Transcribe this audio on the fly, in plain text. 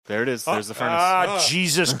There it is. There's the furnace.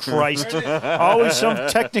 Jesus Christ. Always some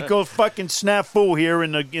technical fucking snafu here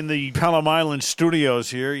in the Pelham Island studios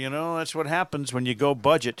here. You know, that's what happens when you go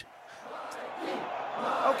budget.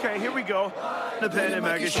 Okay, here we go. The Pen and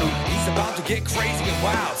Maggie Show. He's about to get crazy and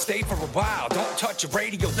wild. Stay for a while. Don't touch your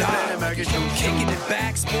radio dial. Pen and Maggie Show. Kicking it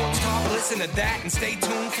back, sports talk. Listen to that and stay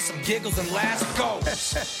tuned for some giggles and laughs. Go.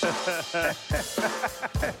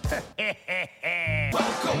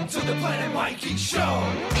 Welcome to the Planet Mikey Show.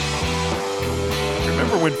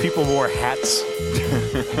 Remember when people wore hats?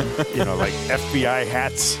 You know, like FBI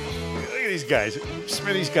hats? Look at these guys.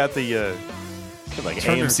 Smitty's got the... like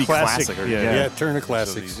Turner AMC Classic. Classic. Turner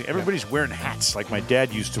Classics. So everybody's wearing hats like my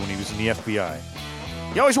dad used to when he was in the FBI.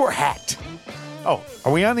 He always wore a hat. Oh,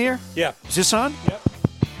 are we on the air? Yeah. Is this on? Yep.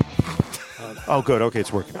 Oh, good. Okay,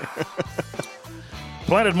 it's working.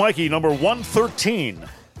 Planet Mikey, number 113.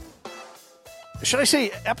 Should I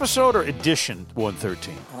say episode or edition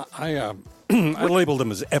 113? I labeled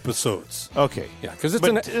them as episodes. Okay. Yeah, because it's But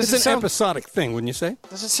an does it sound- episodic thing, wouldn't you say?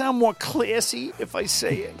 Does it sound more classy if I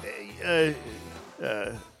say And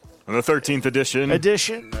the 13th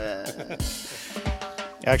edition.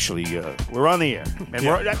 Actually, we're on the air. And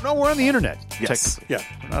we're on the internet. Yes. Technically. Yeah.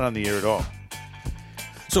 We're not on the air at all.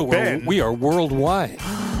 So Ben. we are worldwide.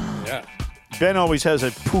 Yeah. Ben always has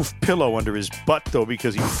a poof pillow under his butt, though,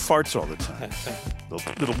 because he farts all the time.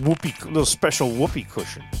 Little special whoopee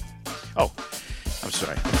cushion. Oh, I'm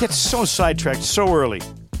sorry. I get so sidetracked so early.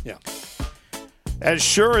 Yeah. As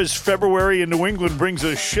sure as February in New England brings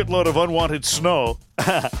a shitload of unwanted snow,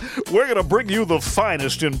 we're going to bring you the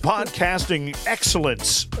finest in podcasting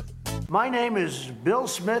excellence. My name is Bill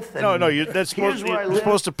Smith. And No, you're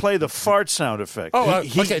supposed to play the fart sound effect. Oh,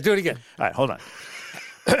 okay, do it again. All right, hold on.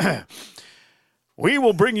 We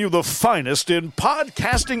will bring you the finest in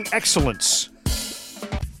podcasting excellence.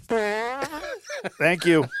 Thank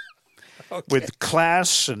you. Okay. With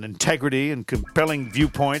class and integrity and compelling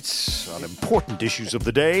viewpoints on important issues of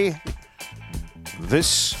the day,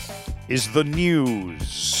 this is the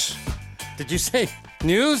news. Did you say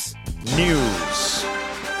news? News.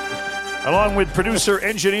 Along with producer,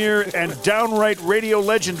 engineer, and downright radio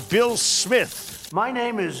legend Bill Smith. My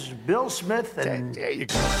name is Bill Smith, and There you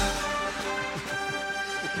go.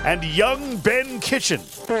 And young Ben Kitchen,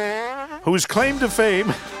 whose claim to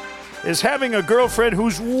fame is having a girlfriend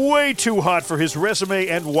who's way too hot for his resume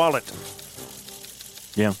and wallet.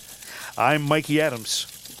 Yeah. I'm Mikey Adams.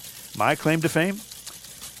 My claim to fame?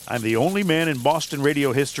 I'm the only man in Boston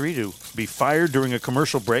radio history to be fired during a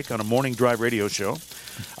commercial break on a morning drive radio show.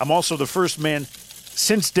 I'm also the first man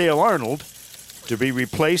since Dale Arnold to be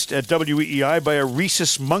replaced at WEEI by a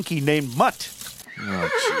rhesus monkey named Mutt.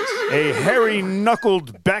 Oh, A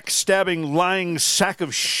hairy-knuckled, backstabbing, lying sack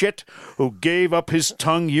of shit who gave up his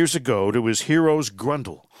tongue years ago to his hero's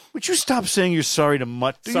grundle. Would you stop saying you're sorry to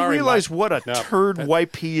Mutt? Do Sorry, you realize Mutt. what a No. turd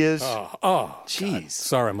wipe he is? Jeez.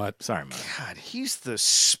 Sorry, Mutt. Sorry, man. God, he's the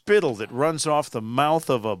spittle that runs off the mouth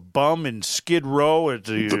of a bum in Skid Row. At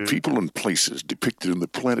The people and places depicted in the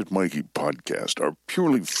Planet Mikey podcast are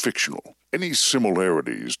purely fictional. Any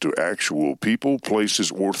similarities to actual people,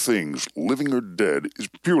 places, or things, living or dead, is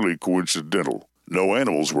purely coincidental. No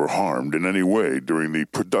animals were harmed in any way during the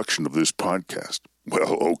production of this podcast.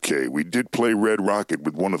 Well, okay, we did play Red Rocket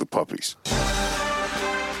with one of the puppies.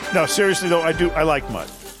 No, seriously, though, I like Mutt.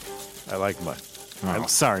 I like Mutt. Oh,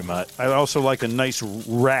 sorry, Mutt. I also like a nice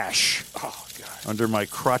rash under my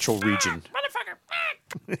crotchal region.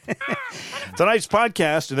 Tonight's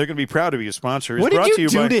podcast, and they're going to be proud to be a sponsor, is What brought did to you you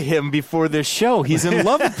do by... to him before this show? He's in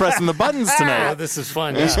love with pressing the buttons Oh, tonight. this is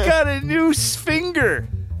fun. He's got a new finger.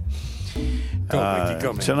 Go, Mikey,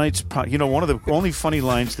 go, man. Tonight's one of the only funny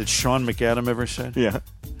lines that Sean McAdam ever said. Yeah.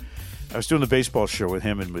 I was doing the baseball show with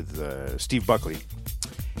him and with Steve Buckley,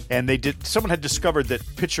 and someone had discovered that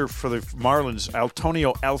pitcher for the Marlins,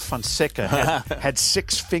 Antonio Alfonseca, had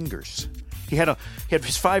 6 fingers. He had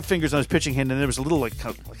his 5 fingers on his pitching hand, and there was a little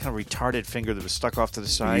kind of retarded finger that was stuck off to the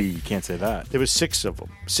side. You can't say that. There was 6 of them,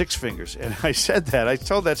 6 fingers, and I said that. I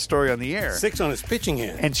told that story on the air. 6 on his pitching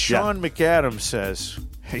hand. And Sean McAdam says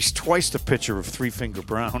he's twice the pitcher of 3 Finger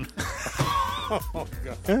Brown. Yeah,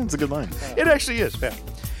 it's a good line. It actually is. Yeah.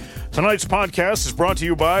 Tonight's podcast is brought to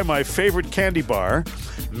you by my favorite candy bar,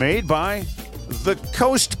 made by the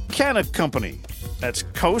Coast Canna Company. That's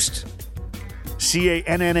Coast,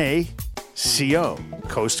 C-A-N-N-A-C-O,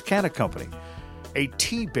 Coast Canna Company, a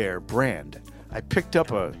T-Bear brand. I picked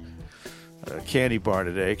up a candy bar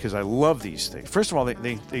today because I love these things. First of all,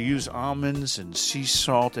 they use almonds and sea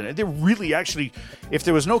salt, and they're really actually, if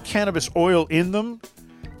there was no cannabis oil in them,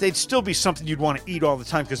 they'd still be something you'd want to eat all the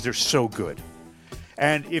time because they're so good.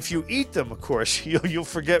 And if you eat them, of course, you'll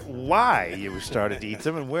forget why you started to eat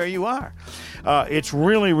them and where you are. It's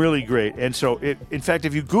really, really great. And so, in fact,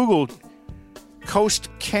 if you Google Coast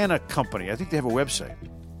Canna Company, I think they have a website.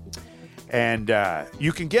 And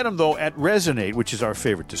you can get them, though, at Resonate, which is our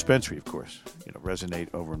favorite dispensary, of course.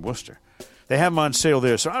 Resonate over in Worcester. They have them on sale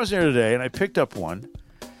there. So I was there today, and I picked up one.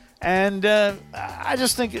 And I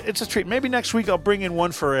just think it's a treat. Maybe next week I'll bring in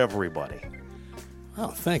one for everybody. Oh,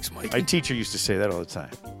 thanks, Mike. My teacher used to say that all the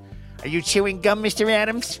time. Are you chewing gum, Mr.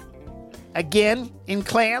 Adams? Again in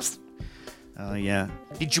class? Oh, yeah.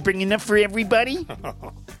 Did you bring enough for everybody?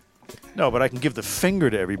 No, but I can give the finger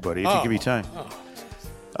to everybody if you give me time.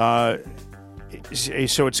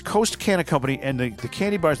 So it's Coast Canna Company, and the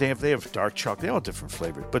candy bars they have dark chocolate. They all have different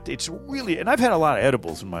flavors, but it's really. And I've had a lot of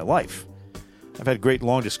edibles in my life. I've had great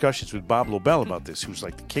long discussions with Bob Lobel about this, who's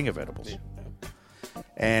like the king of edibles.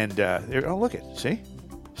 And look at see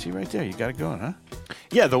right there, you got it going, huh?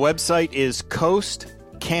 Yeah, the website is Coast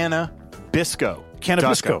Cannabisco.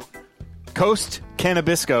 Cannabisco.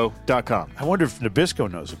 CoastCannabisco.com. I wonder if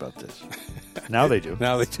Nabisco knows about this. Now they do.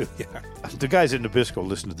 Now they do, yeah. The guys at Nabisco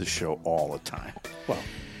listen to this show all the time. Well,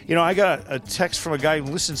 I got a text from a guy who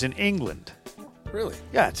listens in England. Really?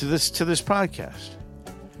 Yeah, to this podcast.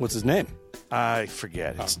 What's his name? I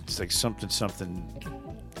forget. It's like something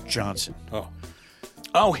Johnson.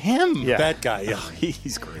 Oh, him. Yeah. That guy, yeah.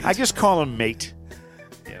 He's great. I just call him mate.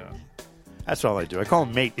 That's all I do. I call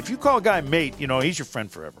him mate. If you call a guy mate, he's your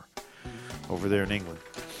friend forever over there in England.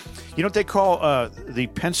 You know what they call the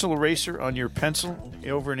pencil eraser on your pencil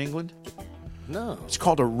over in England? No. It's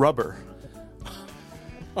called a rubber.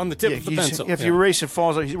 On the tip of the pencil. If you erase, it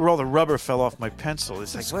falls out. Where all the rubber fell off my pencil.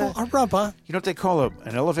 It's like, what? A rubber. You know what they call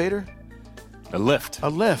an elevator? A lift. A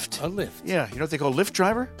lift. A lift. Yeah. You know what they call a lift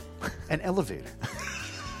driver? An elevator.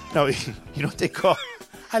 No, you know what they call...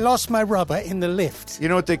 I lost my rubber in the lift. You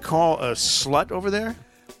know what they call a slut over there?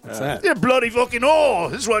 What's that? Yeah, bloody fucking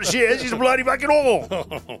whore. This is what she is. She's a bloody fucking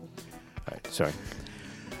whore. All right, sorry.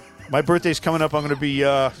 My birthday's coming up. I'm going to be...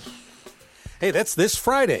 Hey, that's this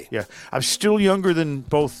Friday. Yeah. I'm still younger than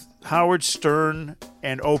both Howard Stern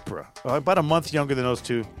and Oprah. About a month younger than those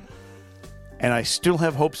two. And I still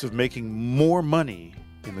have hopes of making more money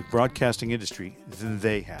in the broadcasting industry than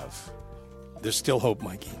they have. There's still hope,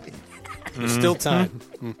 Mikey. There's still time.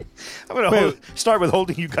 I'm going to start with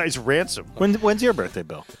holding you guys ransom. When's your birthday,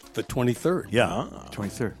 Bill? The 23rd. Yeah,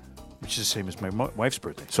 23rd, which is the same as my wife's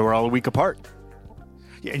birthday. So we're all a week apart.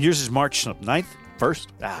 Yeah, and yours is March 9th? 1st.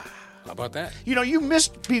 How about that? You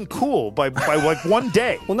missed being cool by like one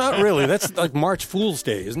day. Well, not really. That's like March Fool's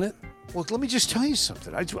Day, isn't it? Well, let me just tell you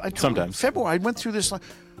something. Sometimes. February, I went through this.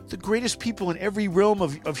 The greatest people in every realm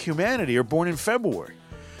of humanity are born in February.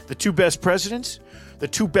 The two best presidents, the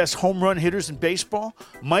two best home run hitters in baseball.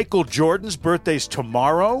 Michael Jordan's birthday's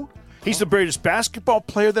tomorrow. He's the greatest basketball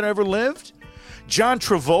player that ever lived. John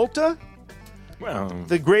Travolta,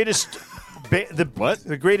 the greatest,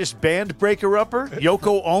 the greatest band breaker-upper.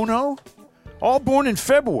 Yoko Ono, all born in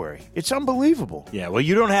February. It's unbelievable. Yeah, well,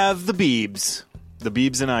 you don't have the Biebs. The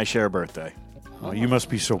Biebs and I share a birthday. Oh, you must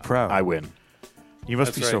be so proud. I win. You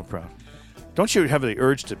must be so proud. Don't you have the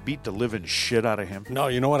urge to beat the living shit out of him? No,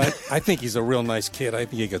 you know what? I think he's a real nice kid. I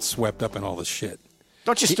think he gets swept up in all this shit.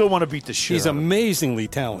 Don't you still want to beat the shit He's out of him? amazingly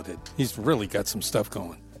talented. He's really got some stuff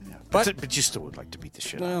going. Yeah. But you still would like to beat the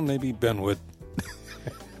shit out of him. Well, maybe Ben would.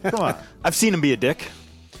 Come on. I've seen him be a dick.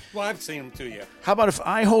 Well, I've seen him too, yeah. How about if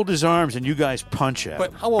I hold his arms and you guys punch at But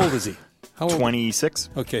him? how old is he? How old? 26.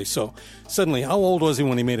 Okay, so suddenly, how old was he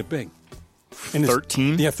when he made it big?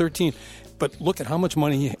 13? Yeah, 13. But look at how much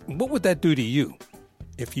money what would that do to you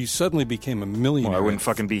if you suddenly became a millionaire? Well, I wouldn't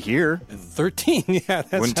fucking be here. 13, yeah.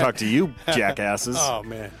 That's Wouldn't talk to you, jackasses. Oh,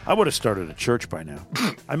 man. I would have started a church by now.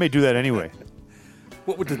 I may do that anyway.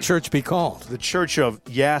 What would the church be called? The church of,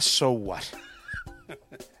 yeah, so what?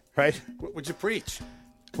 Right? What would you preach?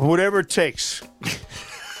 Whatever it takes.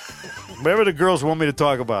 Whatever the girls want me to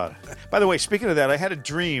talk about. By the way, speaking of that, I had a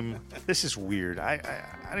dream. This is weird. I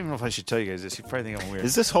don't even know if I should tell you guys this. You probably think I'm weird.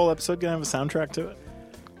 Is this whole episode going to have a soundtrack to it?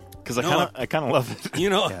 Because I kind of love it. You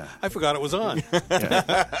know, Yeah. I forgot it was on.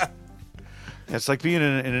 It's like being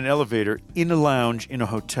in an elevator, in a lounge, in a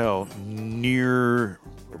hotel, near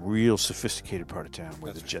a real sophisticated part of town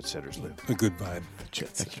where the jet setters live. A good vibe. You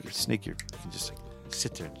can just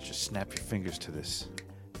sit there and just snap your fingers to this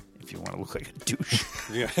if you want to look like a douche.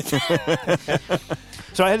 Yeah.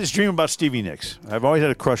 So I had this dream about Stevie Nicks. I've always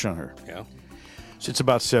had a crush on her Yeah. since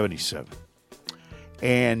about 77.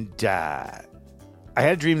 And I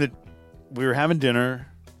had a dream that we were having dinner.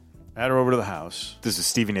 I had her over to the house. This is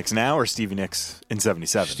Stevie Nicks now or Stevie Nicks in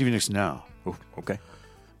 77? Stevie Nicks now. Oh, okay.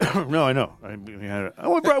 No, I know.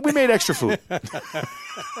 We made extra food.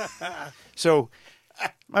 So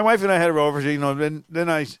my wife and I had her over. Then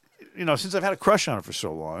I, since I've had a crush on her for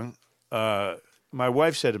so long, my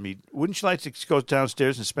wife said to me, "Wouldn't you like to go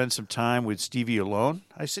downstairs and spend some time with Stevie alone?"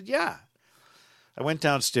 I said, "Yeah." I went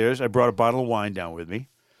downstairs. I brought a bottle of wine down with me.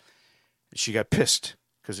 She got pissed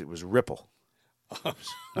because it was Ripple.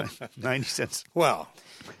 90 cents. Well,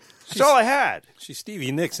 that's all I had. she's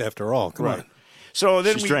Stevie Nicks after all. Come on. So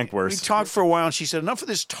then She drank worse. We talked for a while, and she said, "Enough of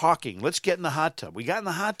this talking. Let's get in the hot tub." We got in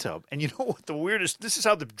the hot tub, and you know what the weirdest? This is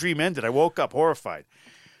how the dream ended. I woke up horrified.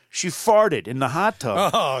 She farted in the hot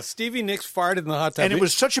tub. Oh, Stevie Nicks farted in the hot tub. And it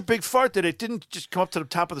was such a big fart that it didn't just come up to the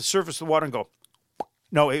top of the surface of the water and go.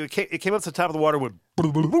 No, it came up to the top of the water and went.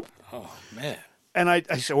 Boop, boop, boop. Oh, man. And I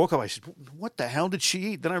woke up. I said, "What the hell did she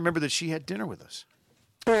eat?" Then I remembered that she had dinner with us.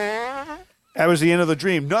 That was the end of the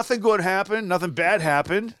dream. Nothing good happened. Nothing bad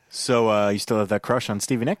happened. So you still have that crush on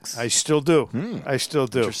Stevie Nicks? I still do. I still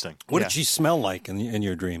do. Interesting. What did she smell like in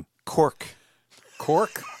your dream? Cork.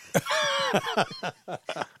 Cork?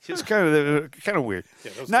 It's kind of weird.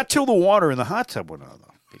 Not till the water in the hot tub went on,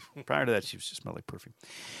 though. Prior to that, she just smelled like perfume.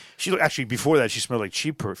 Actually, before that, she smelled like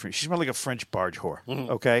cheap perfume. She smelled like a French barge whore,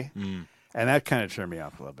 okay? And that kind of turned me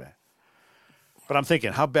off a little bit. But I'm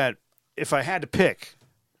thinking, how bad, if I had to pick,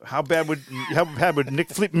 how bad would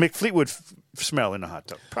Mick Fleetwood smell in a hot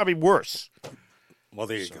tub? Probably worse. Well,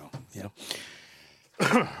 there you go. Yeah.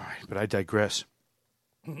 But I digress.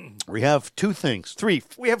 We have 2 things. 3.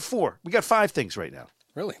 We have 4. We got 5 things right now.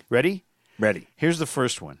 Really? Ready? Ready. Here's the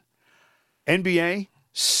first one. NBA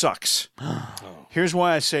sucks. Here's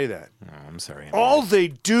why I say that. Oh, I'm sorry. All they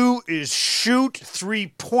do is shoot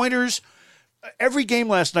 3-pointers. Every game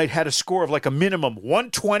last night had a score of like a minimum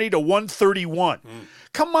 120 to 131.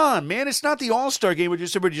 Come on, man. It's not the All-Star game where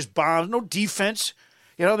everybody just bombs. No defense.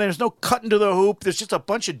 There's no cutting to the hoop. There's just a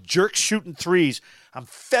bunch of jerks shooting threes. I'm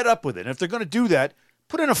fed up with it. And if they're going to do that,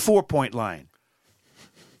 put in a 4-point line.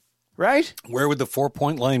 Right? Where would the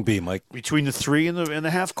 4-point line be, Mike? Between the 3 and the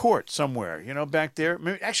half court somewhere, back there.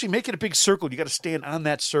 Actually, make it a big circle. You got to stand on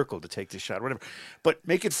that circle to take the shot, whatever. But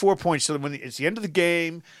make it 4 points so that when it's the end of the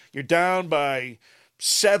game, you're down by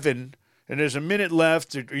 7, and there's a minute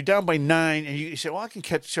left, or you're down by 9, and you say, "Well, I can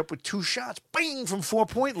catch up with 2 shots." Bang, from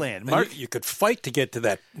 4-point land. Mark, You could fight to get to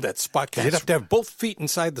that spot because you'd have to have both feet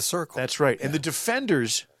inside the circle. that's right. And the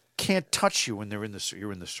defenders can't touch you when you're in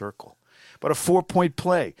the circle. But a 4-point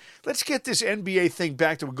play. Let's get this NBA thing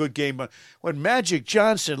back to a good game. When Magic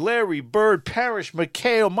Johnson, Larry Bird, Parrish,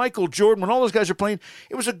 McHale, Michael Jordan, when all those guys are playing,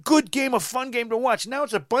 it was a good game, a fun game to watch. Now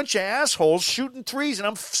it's a bunch of assholes shooting threes, and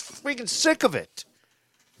I'm freaking sick of it.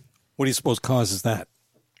 What do you suppose causes that?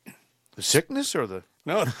 The sickness or the...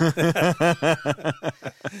 No. What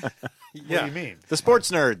do you mean? The sports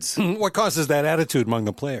nerds. What causes that attitude among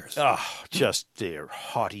the players? Oh, just they're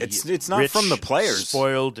haughty. It's not rich, from the players.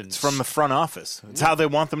 Spoiled, and It's from the front office. It's how they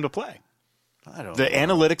want them to play. I don't The know.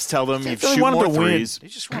 analytics tell them you They shoot wanted more to threes. win.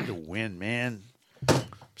 They just wanted to win, man.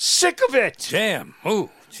 Sick of it. Damn. Ooh,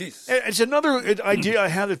 jeez. It's another idea I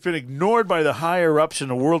have that's been ignored by the higher ups in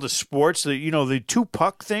the world of sports. The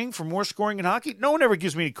 2-puck thing for more scoring in hockey. No one ever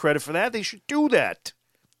gives me any credit for that. They should do that.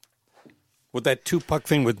 Would that 2-puck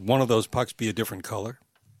thing with one of those pucks be a different color?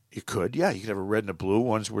 You could, yeah. You could have a red and a blue.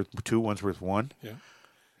 One's worth 2, one's worth 1.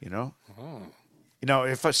 Yeah.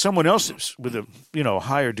 If someone else with a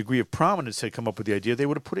higher degree of prominence had come up with the idea, they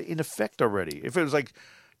would have put it in effect already. If it was like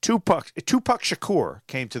Tupac Shakur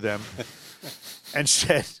came to them and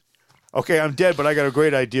said, "Okay, I'm dead, but I got a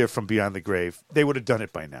great idea from beyond the grave," they would have done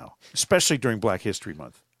it by now, especially during Black History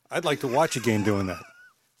Month. I'd like to watch a game doing that.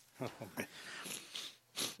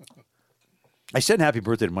 I said happy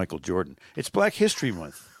birthday to Michael Jordan. It's Black History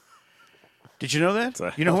Month. Did you know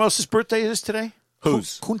that? You know who else's birthday is today?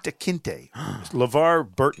 Whose? Kunta Kinte.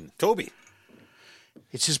 LeVar Burton. Toby.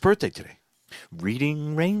 It's his birthday today.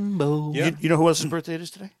 Reading Rainbow. Yeah. You know who else's birthday it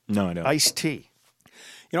is today? No, I don't. Ice-T.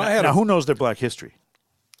 I Now, who knows their Black history?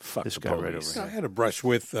 Fuck This the guy right police. over I here. had a brush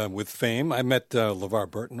with fame. I met LeVar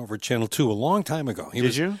Burton over at Channel 2 a long time ago.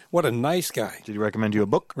 Did you? What a nice guy. Did he recommend you a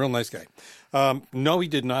book? Real nice guy. No, he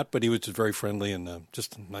did not, but he was just very friendly and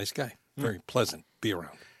just a nice guy. Very pleasant. Be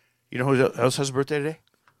around. You know who else has a birthday today?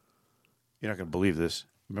 You're not going to believe this.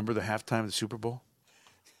 Remember the halftime of the Super Bowl?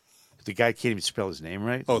 The guy can't even spell his name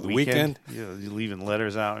right. Oh, The Weeknd? You're leaving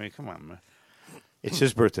letters out. I mean, come on, man. It's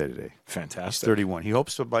his birthday today. He's Fantastic. 31. He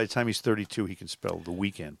hopes that by the time he's 32, he can spell The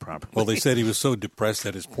Weeknd properly. Well, they said he was so depressed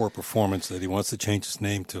at his poor performance that he wants to change his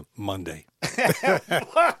name to Monday.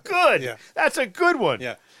 Good. Yeah. That's a good one.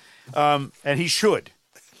 Yeah. And he should.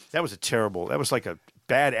 That was like a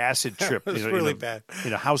bad acid trip. It was really bad.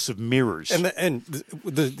 In a house of mirrors. And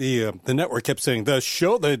the network kept saying,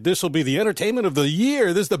 this will be the entertainment of the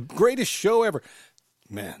year. This is the greatest show ever.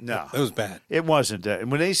 Man, No. that was bad. It wasn't.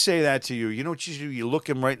 And when they say that to you, you know what you do? You look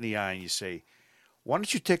them right in the eye and you say, why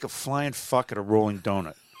don't you take a flying fuck at a rolling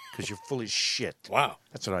donut? Because you're full of shit. Wow.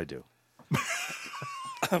 That's what I do.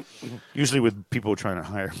 Usually with people trying to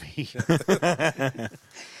hire me.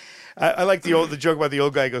 I like the joke about the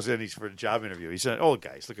old guy goes in, he's for a job interview. He's an old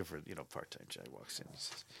guy. He's looking for part-time job. He walks in.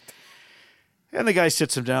 And the guy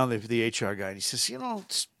sits him down, the HR guy, and he says,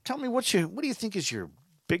 tell me what do you think is your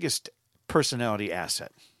biggest personality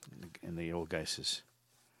asset? And the old guy says,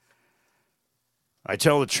 I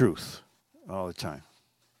tell the truth all the time.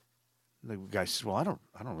 The guy says, well, I don't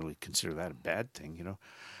really consider that a bad thing,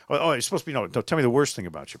 Oh, it's supposed to be, no, tell me the worst thing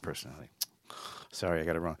about your personality. Sorry, I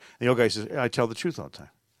got it wrong. The old guy says, I tell the truth all the time.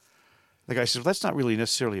 The guy says, well, that's not really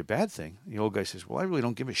necessarily a bad thing. The old guy says, well, I really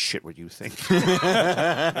don't give a shit what you think.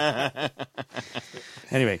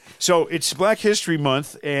 Anyway, so it's Black History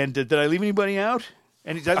Month, and did I leave anybody out?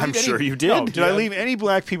 I'm sure you did. No, did I leave any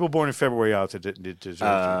black people born in February out that didn't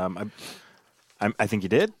deserve I think you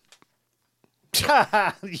did.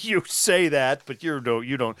 You say that, but you don't.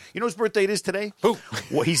 You know whose birthday it is today? Who?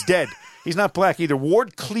 Well, he's dead. He's not black either.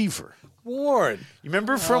 Ward Cleaver. Ward. You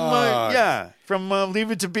remember from Leave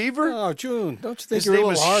It to Beaver? Oh, June. Don't you think His you're a name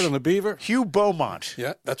little was hard on the beaver? Hugh Beaumont.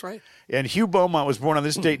 Yeah, that's right. And Hugh Beaumont was born on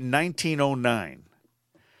this date in 1909.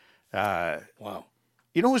 Wow.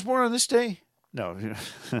 You know who was born on this day? No.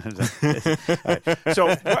 Right. So,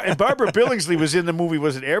 and Barbara Billingsley was in the movie,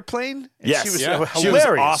 was it Airplane? And Yes. She was She hilarious.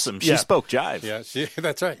 was awesome. She spoke jive. Yeah,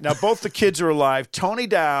 that's right. Now, both the kids are alive. Tony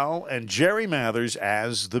Dow and Jerry Mathers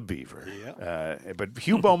as the Beaver. Yeah. But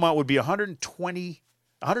Hugh Beaumont would be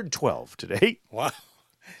 112 today. Wow.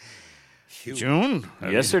 June.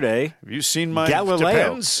 Yesterday. Have you seen my Galileo.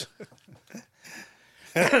 Depends?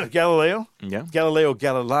 Galileo? Yeah. Galileo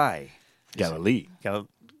Galilei. Galilee.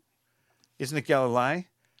 Isn't it Galilei?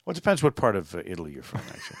 Well, it depends what part of Italy you're from,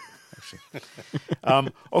 actually.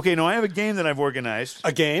 Okay, now I have a game that I've organized.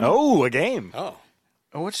 A game? Oh, a game. Oh.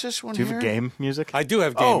 Oh, what's this one Do you here? have game music? I do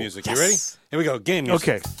have game Oh, music. yes. You ready? Here we go. Game music.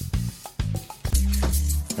 Okay.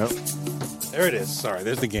 Oh. There it is. Sorry,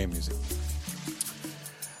 there's the game music.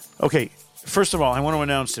 Okay. First of all, I want to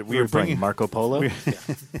announce that we are bringing Marco Polo.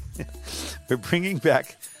 We're bringing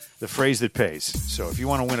back the phrase that pays. So if you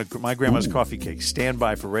want to win my grandma's coffee cake, stand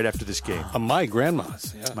by for right after this game. My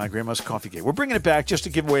grandma's. Yeah. My grandma's coffee cake. We're bringing it back just to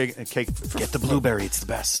give away a cake. Get the blueberry. It's the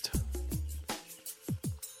best.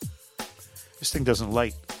 This thing doesn't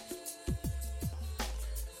light.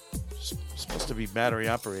 It's supposed to be battery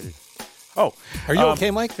operated. Oh, Are you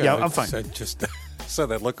okay, Mike? Yeah, I'm fine. I just saw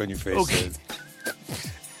that look on your face. Okay.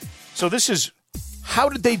 So this is How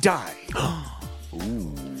Did They Die?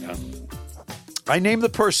 Ooh. Yeah. I name the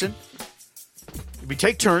person. We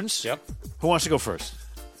take turns. Yep. Who wants to go first?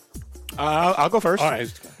 I'll go first. All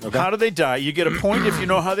right. Okay. How did they die? You get a point if you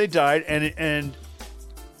know how they died, and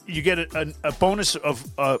you get a bonus of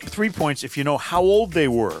 3 points if you know how old they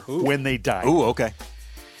were when they died. Ooh, okay.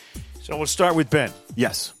 So we'll start with Ben.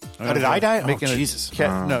 Yes. How did I die? Making Oh, a Jesus.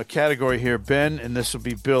 category here. Ben, and this will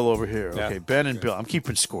be Bill over here. Yeah. Okay, Ben and Bill. I'm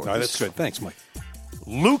keeping score. No, that's good. Thanks, Mike.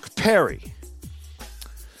 Luke Perry.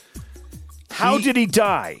 How did he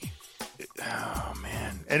die? Oh,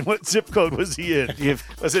 man. And what zip code was he in? Do you have,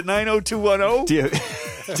 Was it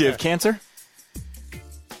 90210? do you have cancer?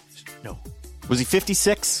 No. Was he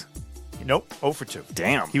 56? Nope. 0 for 2.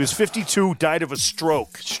 Damn. He was 52, died of a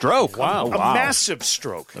stroke. Stroke. Wow. A massive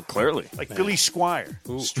stroke. Clearly. Like Billy Squire.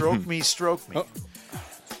 Stroke me, stroke me.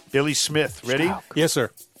 Billy Smith. Ready? Yes,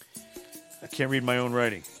 sir. I can't read my own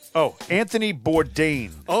writing. Oh, Anthony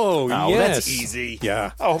Bourdain. Oh, yes. that's easy.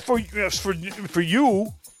 Yeah. Oh, for you.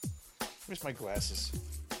 Where's my glasses?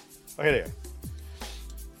 Okay, there.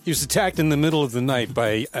 He was attacked in the middle of the night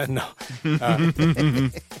by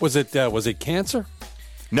was it cancer?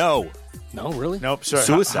 No. No, really? Nope, sorry.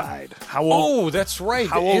 Suicide. How old? Oh, that's right.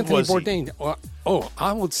 How old Anthony was he? Bourdain.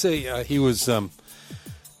 I would say he was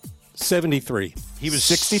 73. He was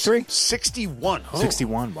 63? 61.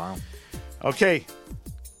 61. Wow. Okay,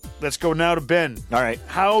 let's go now to Ben. All right.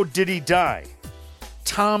 How did he die?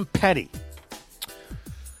 Tom Petty.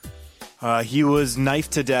 He was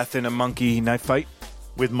knifed to death in a monkey knife fight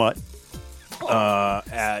With Mutt.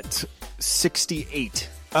 at 68.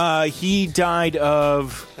 He died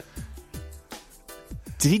of...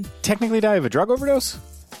 Did he technically die of a drug overdose?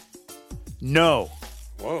 No.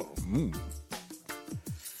 Whoa. And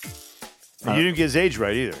you didn't get his age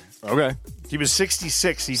right either. Okay. He was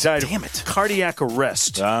 66. He died Damn of it. cardiac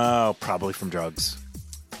arrest. Oh, probably from drugs.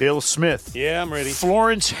 Bill Smith. Yeah, I'm ready.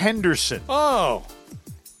 Florence Henderson. Oh.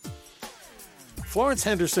 Florence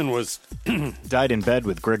Henderson was... Died in bed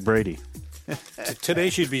with Greg Brady. Today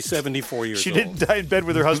she'd be 74 years She old. didn't die in bed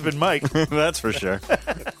with her husband, Mike. That's for sure.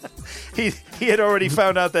 He had already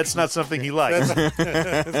found out that's not something he likes.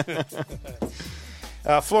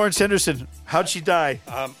 Florence Henderson, how'd she die?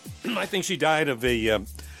 I think she died of a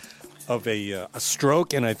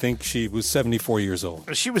stroke, and I think she was 74 years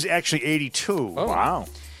old. She was actually 82. Oh, wow.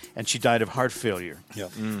 And she died of heart failure. Yeah.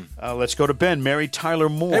 Let's go to Ben. Mary Tyler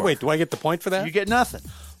Moore. Hey, wait, do I get the point for that? You get nothing.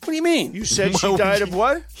 What do you mean? You said she died of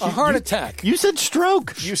what? A heart attack. You said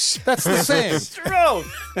stroke. That's the same. Stroke.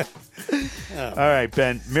 All right,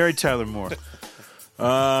 Ben. Mary Tyler Moore.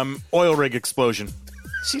 Oil rig explosion.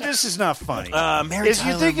 See, this is not funny. Mary You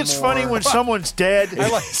Tyler think it's Moore. funny when someone's dead?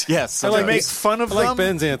 Yes. I like make fun of I like them?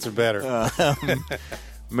 Ben's answer better.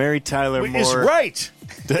 Mary Tyler Moore. Is right.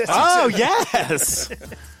 Oh, yes.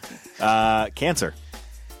 Cancer.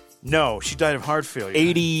 No, she died of heart failure.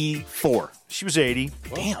 84. She was 80.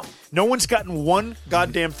 Damn. No one's gotten one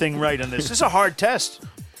goddamn thing right on this. This is a hard test.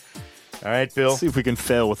 All right, Bill. See if we can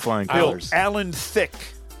fail with flying Bill, colors. Alan Thicke.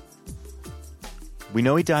 We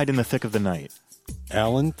know he died in the thick of the night.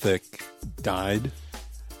 Alan Thicke died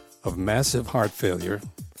of massive heart failure,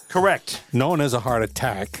 Correct. known as a heart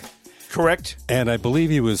attack, Correct. and I believe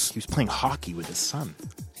he was He was playing hockey with his son.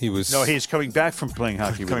 No, he's coming back from playing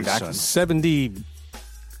hockey with Coming his back son. from-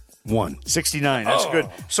 71. 69. That's good.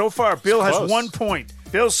 So far, Bill has close. 1 point.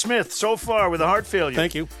 Bill Smith, so far, with a heart failure.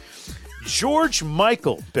 Thank you. George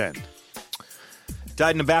Michael, Ben,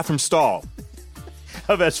 Died in a bathroom stall.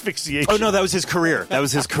 of asphyxiation. Oh, no, that was his career. That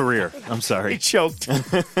was his career. I'm He sorry. choked.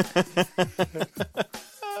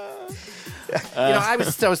 I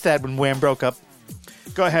was so sad when Wham broke up.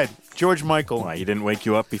 Go ahead. George Michael. Why, he didn't wake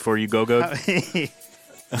you up before you go-go?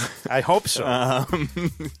 I hope so.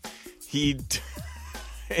 He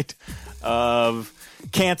died of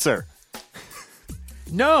cancer.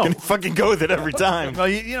 No. Gonna fucking go with it every time. Well,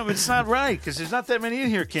 it's not right because there's not that many in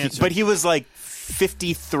here, cancer. But he was like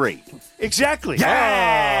 53. Exactly.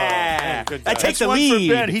 Yeah! good I job. take That's the one lead.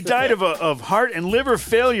 for Ben. He died of heart and liver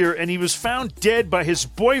failure, and he was found dead by his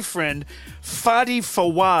boyfriend, Fadi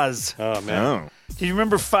Fawaz. Oh, man. Oh. Do you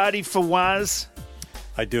remember Fadi Fawaz?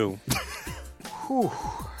 I do.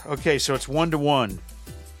 Okay, so it's 1-1.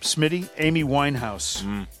 Smitty, Amy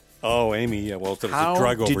Winehouse. Oh, Amy. Yeah, well, it was How a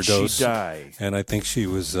drug did overdose. she die? And I think she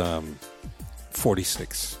was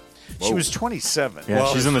 46. She was 27. Yeah,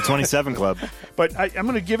 she's in the 27 club. But I'm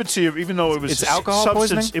going to give it to you, even though it was It's alcohol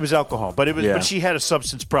substance. poisoning? It was alcohol, but Yeah. but she had a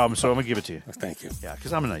substance problem, so I'm going to give it to you. Thank you. Yeah,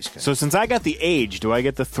 because I'm a nice guy. So since I got the age, do I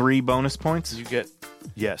get the 3 bonus points? You get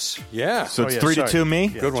yes. Yeah. So it's yeah, 3 to sorry. 2 me?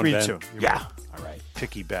 Yeah, Good one, 3-2. Ben. You're Yeah. right. All right,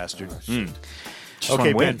 picky bastard. Just Okay, wanna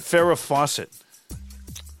Ben. win. Farrah Fawcett.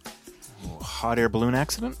 Hot air balloon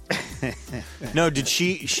accident? No, did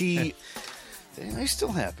she They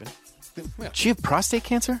still happen. she have prostate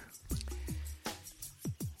cancer?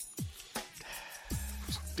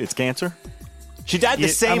 It's cancer? She died the Yeah,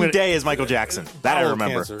 I'm same gonna- day as Michael Jackson. That I Bowel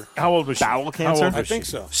remember. cancer. How old was she? Bowel How cancer? old I was think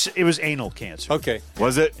she? so. It was anal cancer. Okay.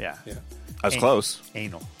 Was it? Yeah. Yeah. I was close.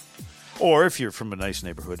 Anal. Or if you're from a nice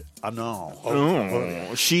neighborhood, anal.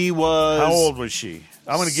 Oh, she was How old was she?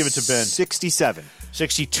 I'm going to give it to Ben. 67.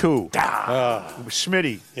 62.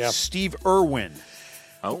 Smitty. Yeah. Steve Irwin.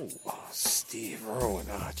 Oh, Steve Irwin.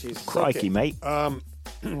 Oh, Jesus. crikey, Okay. mate.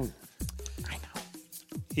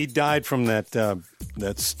 He died from that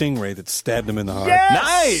stingray that stabbed him in the heart.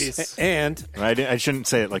 Nice. And I shouldn't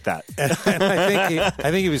say it like that. I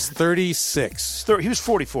think he was 36. He was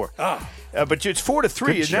 44. But it's 4-3,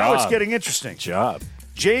 Good and now it's job. getting interesting. Job.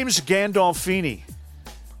 James Gandolfini.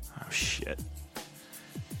 Oh shit.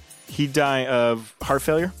 He died of heart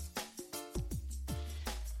failure?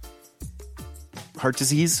 Heart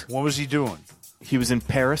disease? What was he doing? He was in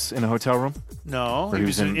Paris in a hotel room? No, Or he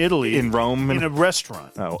was in Italy. In Rome? In a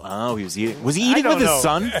restaurant. Oh, he was eating. Was he I eating don't with know. his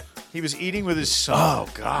son? He was eating with his son.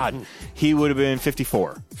 Oh, God. He would have been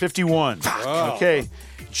 54. 51. Okay.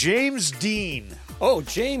 James Dean. Oh,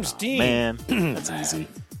 James Dean. Man, that's easy.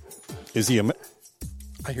 Is he a...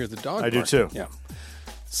 I hear the dog I do, barking. too. Yeah.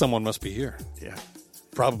 Someone must be here. Yeah.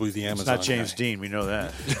 Probably the It's Amazon not James guy. Dean. We know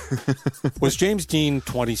that. Was James Dean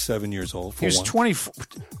 27 years old? For He was one? 24.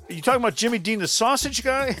 Are you talking about Jimmy Dean, the sausage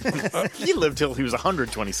guy? He lived till he was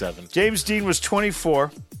 127. James Dean was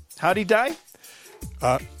 24. How'd he die?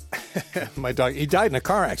 My dog. He died in a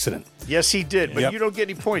car accident. Yes, he did, but Yep. you don't get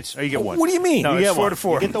any points. Oh, you get one. What do you mean? No, You it's get 4-4.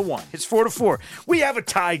 one. You get the one. It's 4-4. We have a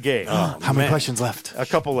tie game. How many questions left? A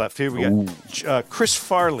couple left. Here we go. Chris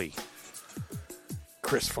Farley.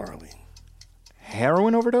 Chris Farley.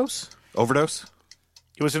 Heroin overdose? Overdose?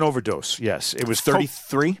 It was an overdose, yes. It was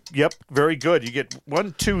 33? Yep, very good. You get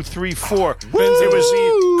 1, 2, 3, 4. It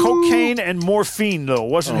was cocaine and morphine, though.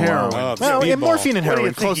 It wasn't heroin. Wow, Well, yeah, morphine and What do you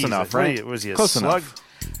heroin, think close he's enough, a- what do right? you- Was he a Close slug?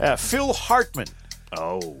 enough. Phil Hartman.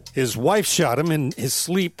 Oh. His wife shot him in his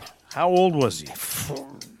sleep. How old was he?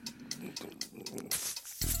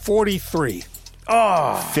 43.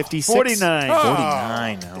 56? 49.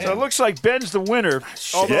 49. Oh. So it looks like Ben's the winner.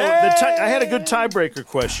 Although I had a good tiebreaker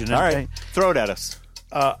question. All right. Throw it at us.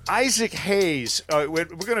 Isaac Hayes. We're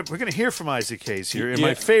gonna hear from Isaac Hayes here in Yeah.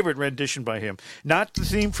 my favorite rendition by him. Not the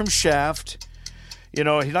theme from Shaft. You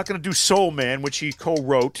know, he's not going to do Soul Man, which he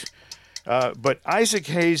co-wrote. But Isaac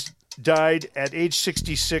Hayes died at age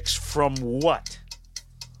 66 from what?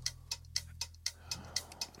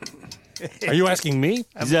 Are you asking me?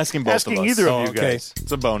 He's asking both Asking of us. either of Oh, you okay. guys.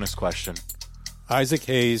 It's a bonus question. Isaac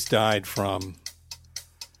Hayes died from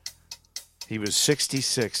He was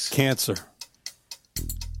 66. cancer.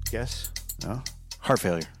 Yes? No? Heart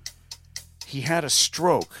failure. He had a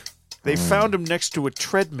stroke. They found him next to a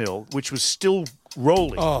treadmill, which was still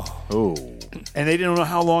rolling. Oh, Oh. And they didn't know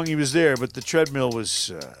how long he was there, but the treadmill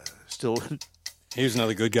was still he was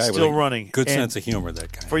another good guy. Still with a running. Good And sense of humor,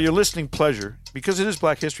 that guy. for your listening pleasure, because it is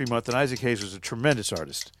Black History Month and Isaac Hayes was a tremendous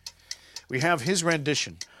artist. We have his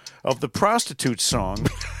rendition of the prostitute song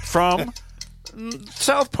from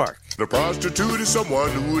South Park. The prostitute is someone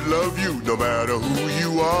who would love you no matter who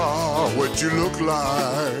you are, what you look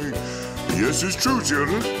like. Yes, it's true,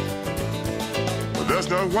 children. But that's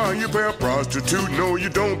not why you pay a prostitute. No, you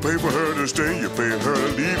don't pay for her to stay. You pay her to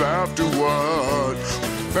leave afterward.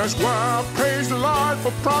 That's why I praise the Lord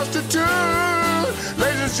for prostitutes.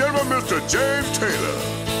 Ladies and gentlemen, Mr. James Taylor.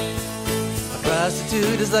 A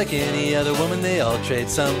prostitute is like any other woman. They all trade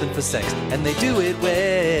something for sex, and they do it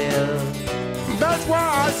well. That's why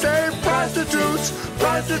I say prostitutes,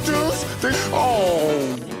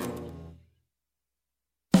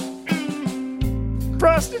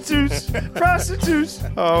 prostitutes. Prostitutes.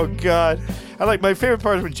 Oh, God. I like my favorite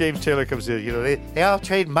part is when James Taylor comes in. You know, they all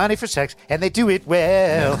trade money for sex, and they do it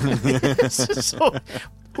well. So,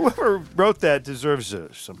 whoever wrote that deserves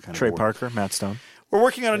some kind Trey of award. Parker, Matt Stone. We're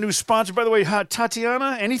working on a new sponsor. By the way,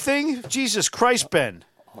 Tatiana, anything? Jesus Christ, Ben.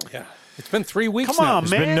 Yeah. It's been 3 weeks Come now. on,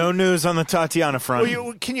 There's man. been no news on the Tatiana front.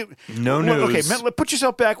 Can you? No Okay, news. Matt, put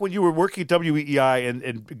yourself back when you were working at WEI and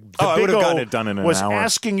the I Big would have O gotten it done in an was hour.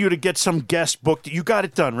 asking you to get some guest booked. You got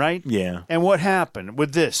it done, right? Yeah. And what happened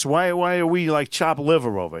with this? Why are we like chopped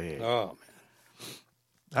liver over here? Oh,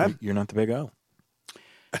 You're not the Big O.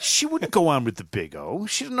 She wouldn't go on with the Big O.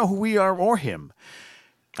 She didn't know who we are or him.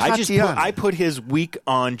 Tatiana. I put his week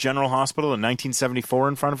on General Hospital in 1974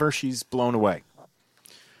 in front of her. She's blown away.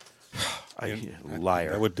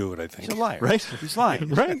 Liar. I would do it, I think. He's a liar. Right? He's lying.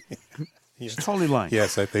 Right? He's totally lying.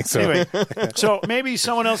 Yes, I think so. Anyway, so maybe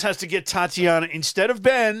someone else has to get Tatiana instead of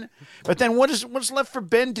Ben. But then what's left for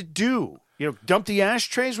Ben to do? You know, dump the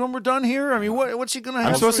ashtrays when we're done here? I mean, what's he going to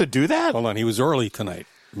have? I'm supposed to do that? Hold on. He was early tonight.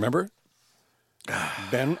 Remember?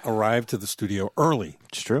 Ben arrived to the studio early.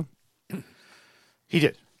 It's true. He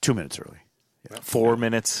did. 2 minutes early. 4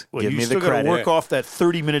 minutes. Well, Give you me still the got to credit. work off that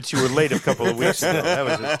 30 minutes you were late a couple of weeks ago. That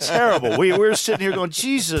was terrible. We were sitting here going,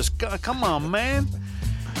 Jesus, God, come on, man.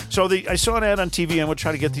 So I saw an ad on TV, and we'll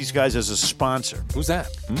try to get these guys as a sponsor. Who's that?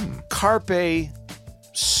 Carpe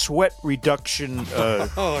sweat reduction.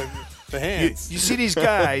 Oh, the hands. You see these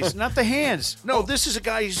guys, not the hands. No, this is a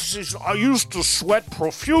guy who says, I used to sweat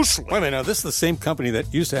profusely. Wait a minute. Now, this is the same company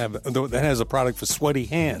that used to have that has a product for sweaty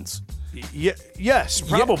hands. Yes,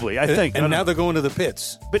 probably, I think. And now they're going to the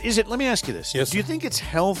pits. But is it, let me ask you this. Yes, Do you sir. think it's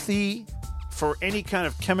healthy for any kind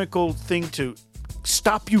of chemical thing to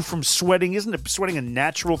stop you from sweating? Isn't it sweating a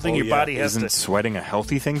natural thing your yeah. body has Isn't to sweating a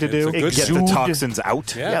healthy thing to It's do? a good Get thing. the Exude. toxins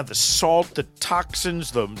out? Yeah, the salt, the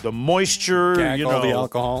toxins, the moisture, Gag you all know. the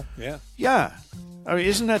alcohol. Yeah. Yeah. I mean,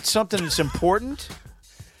 isn't that something that's important?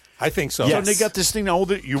 I think so. So they got this thing now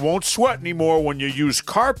that you won't sweat anymore when you use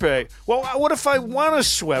Carpe. Well, what if I want to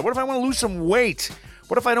sweat? What if I want to lose some weight?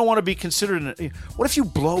 What if I don't want to be considered what if you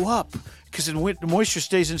blow up? Because the moisture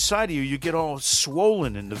stays inside of you. You get all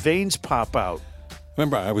swollen and the veins pop out.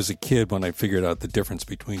 Remember, I was a kid when I figured out the difference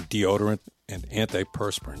between deodorant and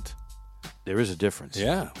antiperspirant. There is a difference.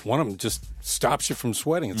 Yeah. One of them just stops you from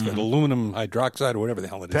sweating. It's got aluminum hydroxide or whatever the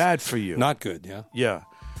hell it is. Bad for you. Not good, yeah. Yeah.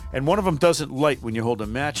 And one of them doesn't light when you hold a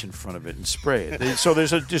match in front of it and spray it. So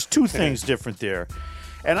there's two things different there.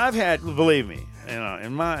 And I've had, believe me,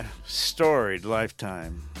 in my storied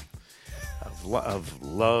lifetime of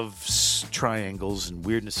loves, triangles, and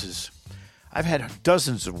weirdnesses, I've had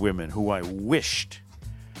dozens of women who I wished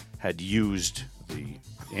had used the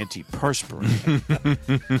antiperspirant.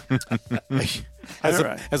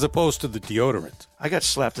 As opposed to the deodorant. I got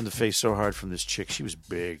slapped in the face so hard from this chick. She was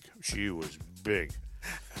big.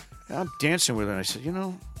 I'm dancing with her, and I said,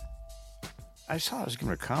 I was giving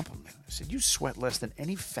her a compliment. I said, you sweat less than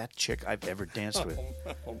any fat chick I've ever danced with.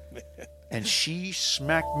 Oh, man. And she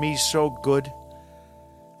smacked me so good.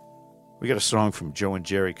 We got a song from Joe and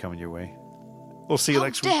Jerry coming your way. We'll see you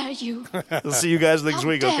next week. How dare you? We'll see you guys next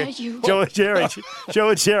week, How okay? dare you? Joe and Jerry. Joe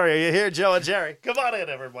and Jerry. Are you here, Joe and Jerry? Come on in,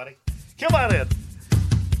 everybody. Come on in.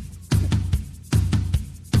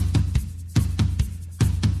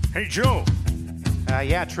 Hey, Joe.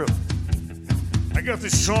 Yeah, true. I got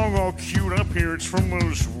this song all queued up here. It's from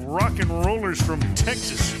those rock and rollers from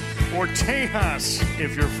Texas, or Tejas,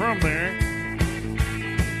 if you're from there.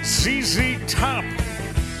 ZZ Top.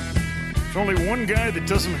 There's only one guy that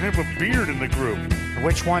doesn't have a beard in the group.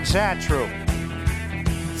 Which one's that, true?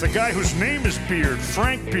 It's a guy whose name is Beard,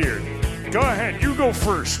 Frank Beard. Go ahead, you go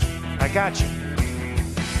first. I got you.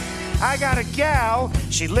 I got a gal,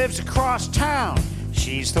 she lives across town.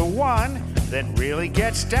 She's the one that really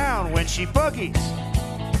gets down when she boogies.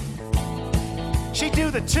 She do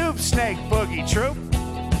the tube snake boogie, troop.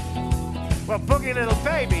 Well, boogie little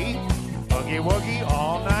baby, boogie woogie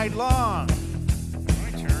all night long.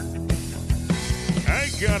 My turn. I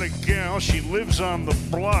got a gal, she lives on the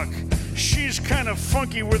block. She's kind of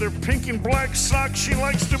funky with her pink and black socks. She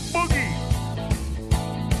likes to boogie.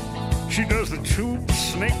 She does the tube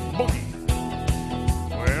snake boogie.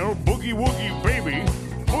 Well, boogie woogie baby,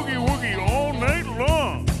 boogie woogie all night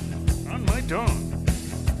long. On my dong.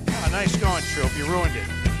 Oh, nice going, Troop. You ruined it.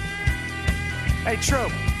 Hey,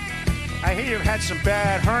 Troop. I hear you've had some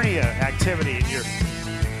bad hernia activity in your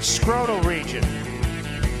scrotal region.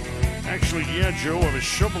 Actually, yeah, Joe, I was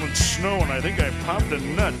shoveling snow and I think I popped a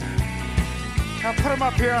nut. Now put them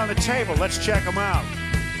up here on the table. Let's check them out.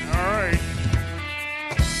 All right.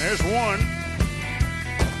 There's one.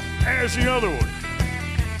 There's the other one.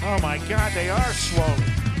 Oh, my God, they are swollen.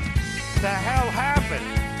 The hell happened?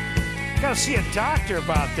 Gotta see a doctor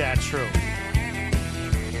about that, Troop.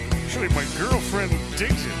 Actually, my girlfriend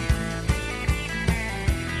digs it.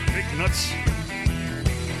 Big nuts.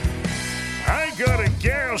 I got a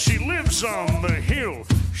gal, she lives on the hill.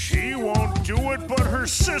 She won't do it, but her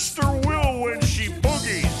sister will when she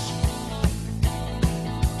boogies.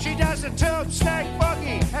 She does the tube snake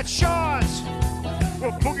boogie at Shaw's.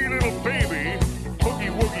 Well, boogie little baby, boogie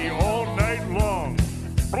woogie all